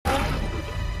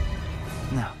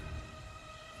Now,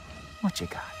 what you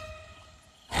got?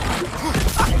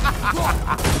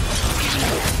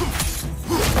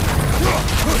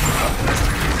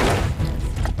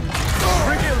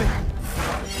 Really?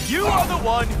 You are the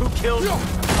one who killed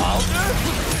Baldur?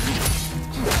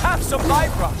 Have some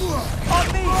vibra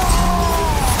on me!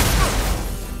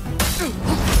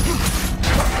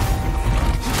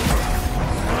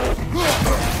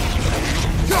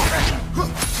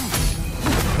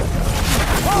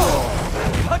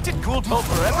 What did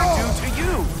Gultover ever do to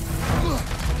you?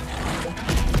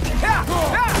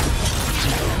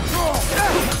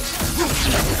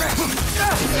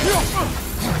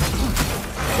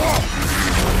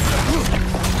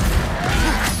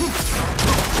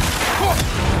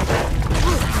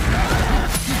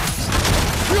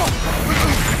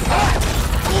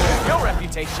 Your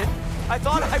reputation, I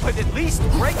thought I would at least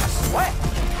break a sweat.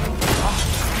 Oh,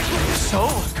 so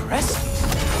aggressive,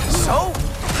 so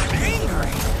angry.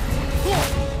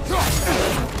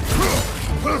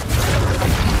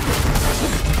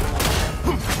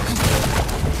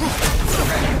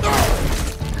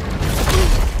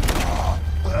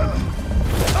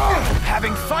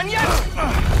 Having fun yet?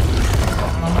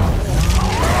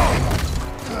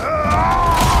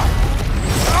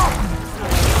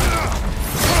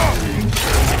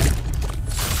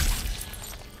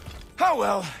 Oh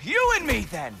well, you and me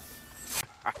then.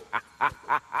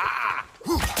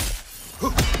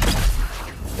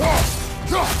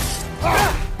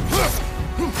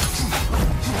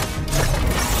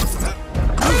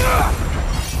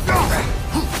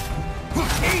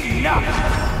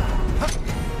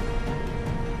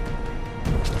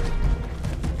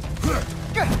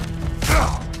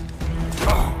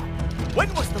 When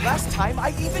was the last time I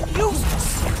even used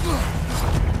this?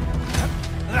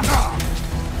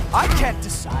 I can't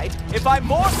decide if I'm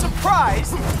more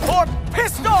surprised or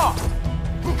pissed off!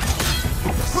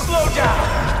 Slow down!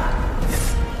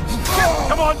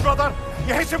 Come on, brother!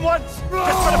 You hit him once! Just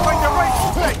gotta find the right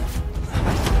strength!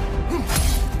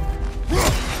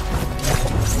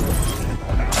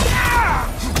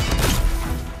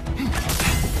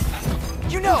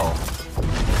 You know,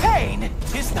 pain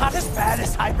is not as bad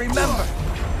as I remember.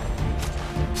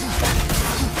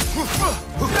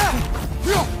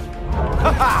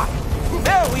 Haha!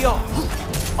 There we are!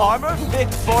 Armor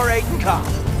fit for a cop.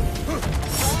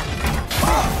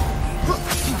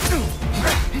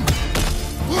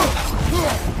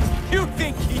 You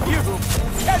think you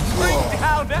can bring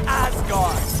down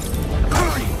Asgard?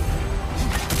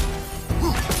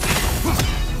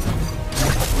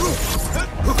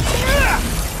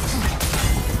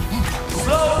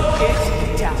 Slow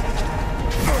it down.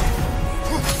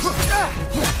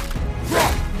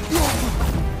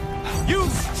 You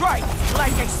strike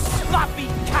like a sloppy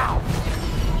cow.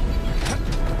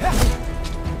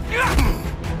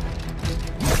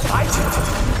 I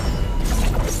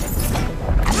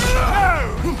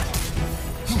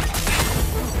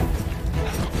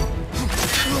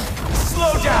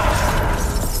slow down.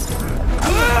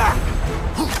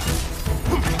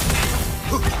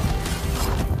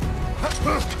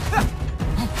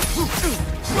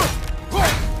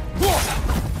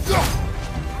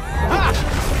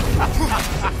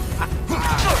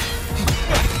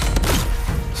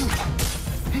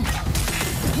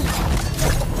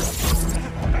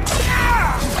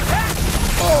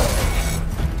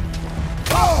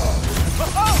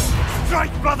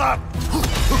 Strike, brother!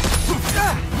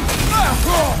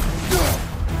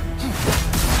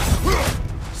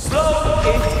 Slow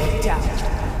it down.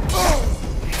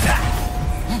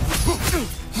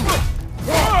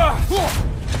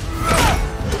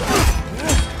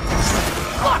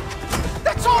 Look!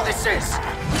 That's all this is!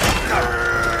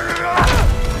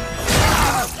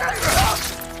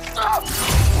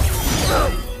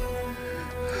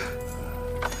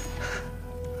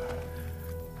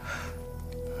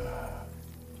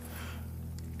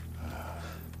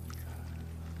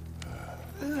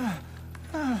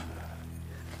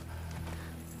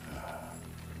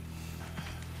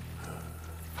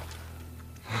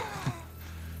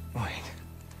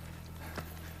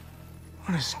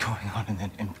 What is going on in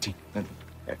that empty little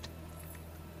head?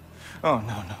 Oh,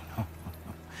 no, no, no, no,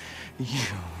 no.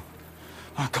 You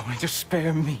are going to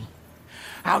spare me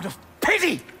out of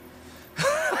pity!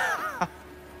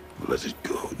 Let it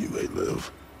go, you may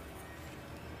live.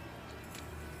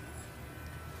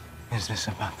 Is this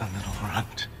about the little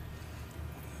runt?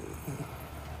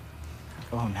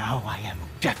 Oh, now I am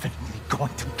definitely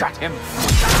going to gut him.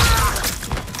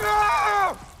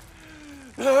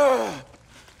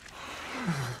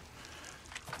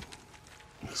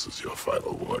 This is your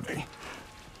final warning.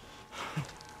 I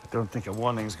don't think a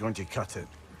warning's going to cut it.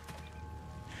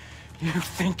 You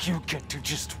think you get to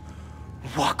just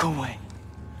walk away?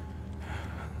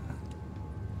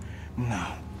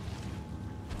 No.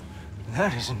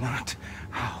 That is not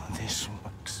how this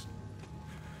works.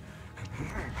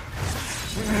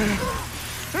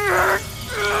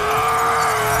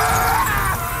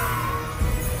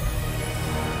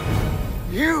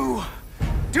 You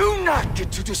do not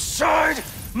get to decide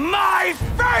my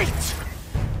fate!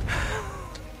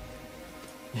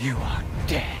 You are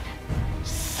dead,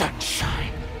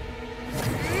 sunshine.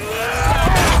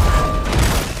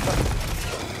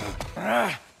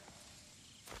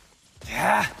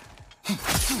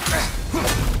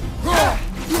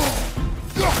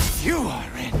 You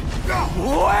are in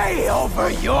way over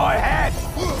your head!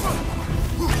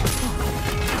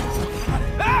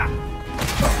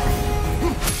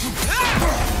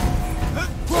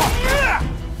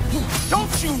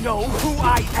 Don't you know who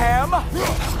I am?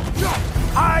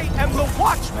 I am the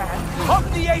Watchman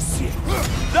of the Aesir,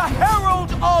 the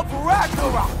Herald of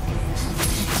Ragnarok!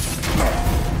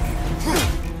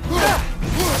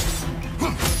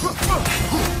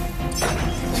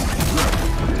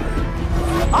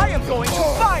 I am going to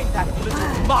find that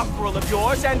little mongrel of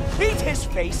yours and beat his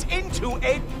face into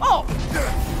a pulp!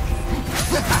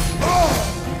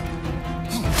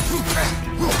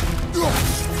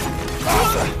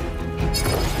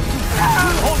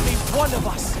 Only one of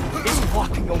us is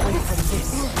walking away from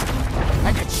this.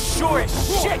 And it sure as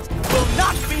shit will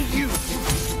not be you!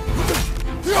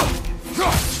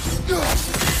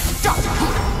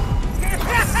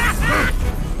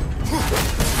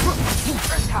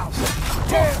 How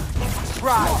dare you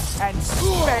try and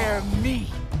spare me!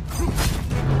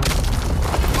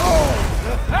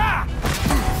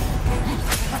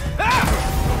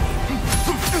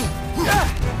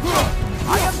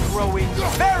 I am growing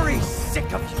very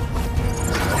sick of you.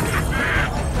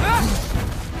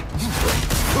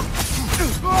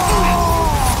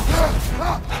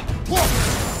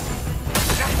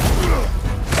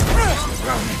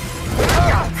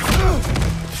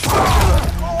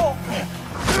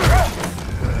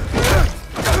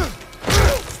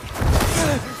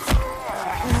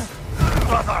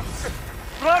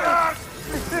 Brother!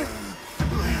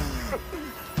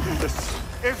 This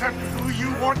isn't who you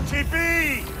want to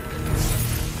be!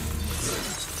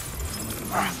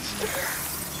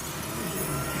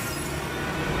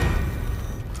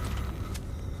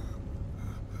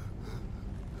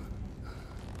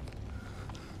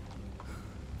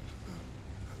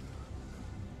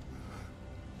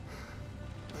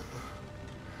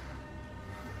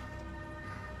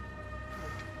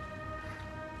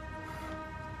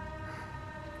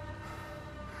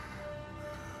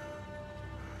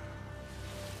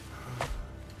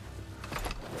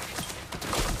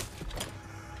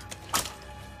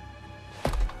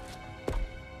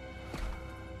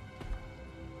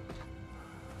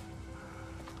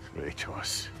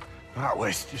 Kratos, that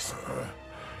was just...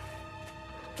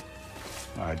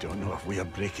 I don't know if we are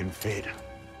breaking fate,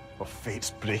 or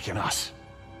fate's breaking us.